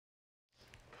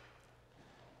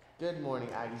Good morning,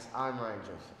 Aggies. I'm Ryan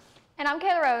Joseph. And I'm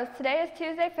Kayla Rose. Today is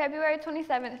Tuesday, February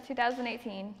 27th,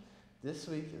 2018. This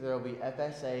week there will be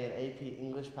FSA and AP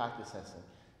English practice testing.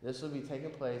 This will be taking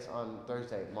place on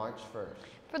Thursday, March 1st.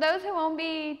 For those who won't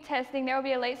be testing, there will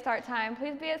be a late start time.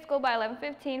 Please be at school by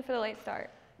 11:15 for the late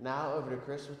start. Now over to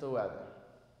Chris with the weather.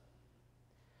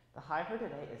 The high for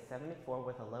today is 74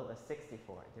 with a low of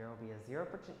 64. There will be a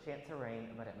 0% chance of rain,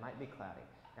 but it might be cloudy.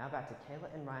 Now back to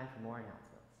Kayla and Ryan for more announcements.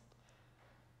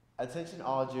 Attention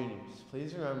all juniors.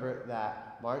 Please remember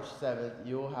that March 7th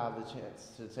you will have the chance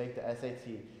to take the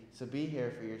SAT, so be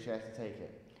here for your chance to take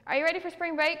it. Are you ready for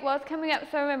spring break? Well, it's coming up,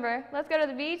 so remember, let's go to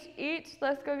the beach, eat,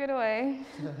 let's go get away.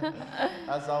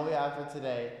 That's all we have for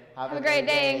today. Have a great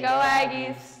day and go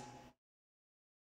Aggies.